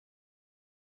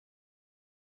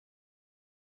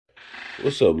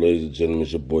What's up, ladies and gentlemen?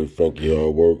 It's your boy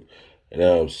Frankiehardworkshow, and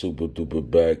I'm super duper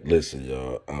back. Listen,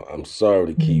 y'all, I'm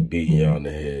sorry to keep beating y'all in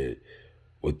the head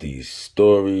with these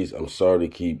stories. I'm sorry to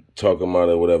keep talking about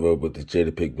it, whatever, with the Jada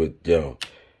Pinkett, but yo,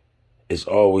 it's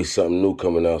always something new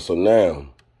coming out. So now,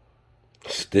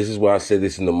 this is why I said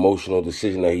this is an emotional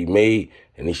decision that he made,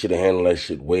 and he should have handled that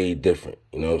shit way different.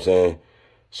 You know what I'm saying?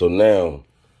 So now,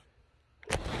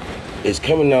 it's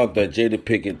coming out that Jada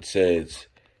Pinkett says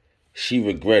she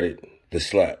regretted the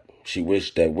slap. She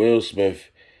wished that Will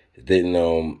Smith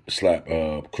didn't slap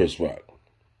Chris Rock.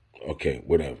 Okay,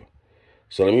 whatever.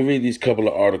 So let me read these couple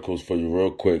of articles for you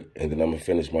real quick, and then I'm going to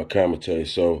finish my commentary.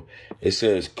 So it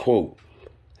says, quote,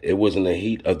 "It was in the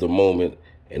heat of the moment,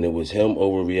 and it was him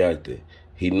overreacting.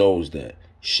 He knows that.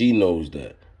 She knows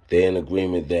that. They're in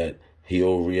agreement that he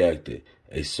overreacted.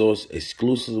 A source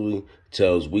exclusively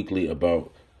tells Weekly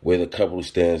about where the couple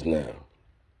stands now."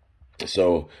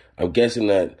 So I'm guessing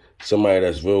that somebody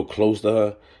that's real close to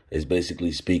her is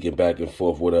basically speaking back and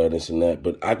forth with her, this and that.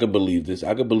 But I could believe this.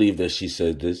 I could believe that she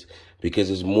said this because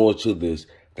there's more to this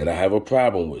that I have a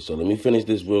problem with. So let me finish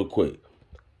this real quick.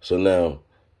 So now,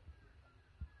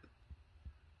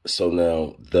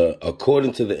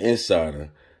 according to the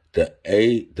insider, the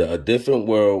A Different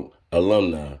World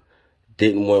alumni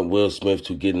didn't want Will Smith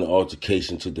to get in an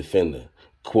altercation to defend her.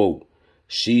 Quote,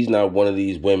 "She's not one of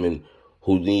these women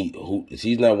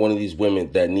she's not one of these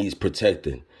women that needs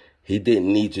protecting. He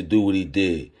didn't need to do what he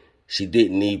did. She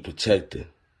didn't need protecting.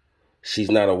 She's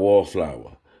not a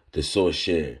wallflower," the source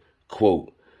shared.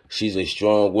 Quote, "She's a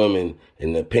strong woman,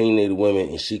 an opinionated woman,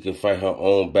 and she can fight her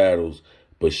own battles,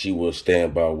 but she will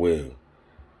stand by Will."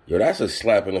 Yo, that's a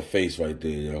slap in the face right there,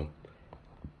 yo.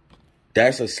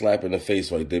 That's a slap in the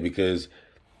face right there, because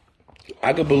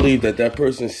I could believe that that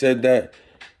person said that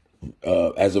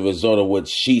as a result of what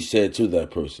she said to that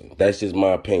person. That's just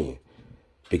my opinion.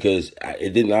 Because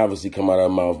it didn't obviously come out of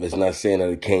her mouth. It's not saying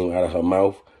that it came out of her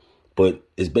mouth, but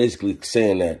it's basically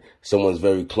saying that someone's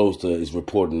very close to her is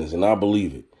reporting this, and I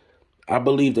believe it. I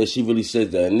believe that she really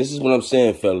said that. And this is what I'm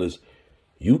saying, fellas.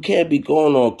 You can't be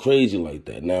going on crazy like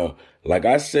that. Now, like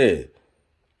I said,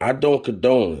 I don't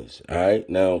condone this, all right?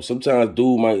 Now, sometimes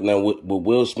dude might, now what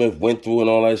Will Smith went through and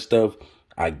all that stuff,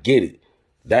 I get it.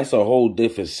 That's a whole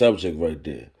different subject right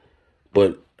there.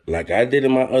 But like I did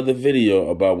in my other video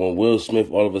about when Will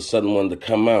Smith all of a sudden wanted to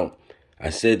come out,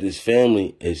 I said this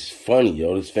family is funny,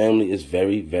 yo. This family is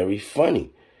very, very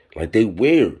funny. Like, they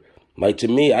weird. Like, to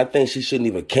me, I think she shouldn't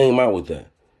even came out with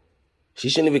that. She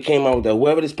shouldn't even came out with that.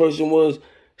 Whoever this person was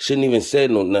shouldn't even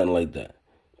said nothing like that.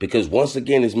 Because once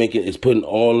again, it's putting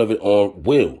all of it on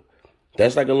Will.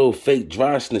 That's like a little fake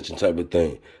dry snitching type of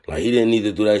thing. Like, he didn't need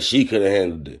to do that. She could have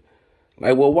handled it.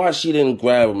 Like, well, why she didn't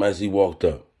grab him as he walked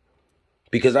up?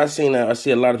 Because I see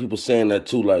a lot of people saying that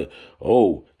too. Like,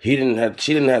 oh, she didn't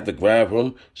have to grab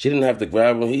him. She didn't have to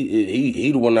grab him.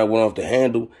 He the one that went off the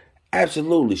handle.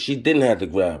 Absolutely, she didn't have to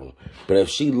grab him. But if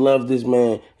she loved this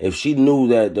man, if she knew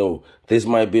that though this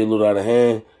might be a little out of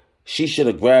hand, she should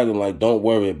have grabbed him. Like, don't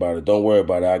worry about it. Don't worry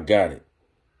about it. I got it.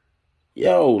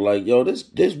 Yo,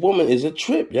 this woman is a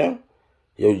trip, yo.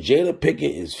 Yo, Jada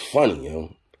Pinkett is funny,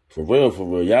 yo. For real, for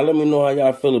real. Y'all let me know how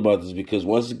y'all feel about this, because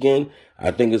once again,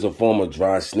 I think it's a form of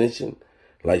dry snitching.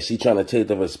 Like, she trying to take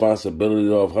the responsibility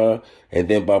off her, and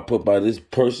then by this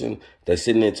person that's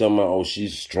sitting there talking about, oh,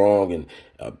 she's strong and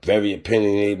very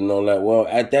opinionated and all that. Well,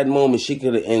 at that moment, she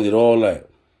could have ended all that.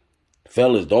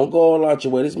 Fellas, don't go all out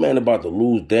your way. This man about to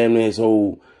lose damn near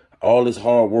all his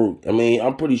hard work. I mean,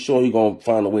 I'm pretty sure he's going to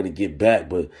find a way to get back,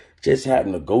 but just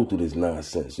having to go through this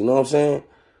nonsense. You know what I'm saying?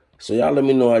 So y'all let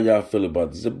me know how y'all feel about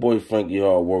this. It's your boy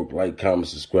Frankiehardworkshow. Like, comment,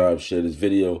 subscribe, share this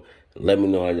video. Let me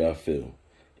know how y'all feel.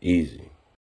 Easy.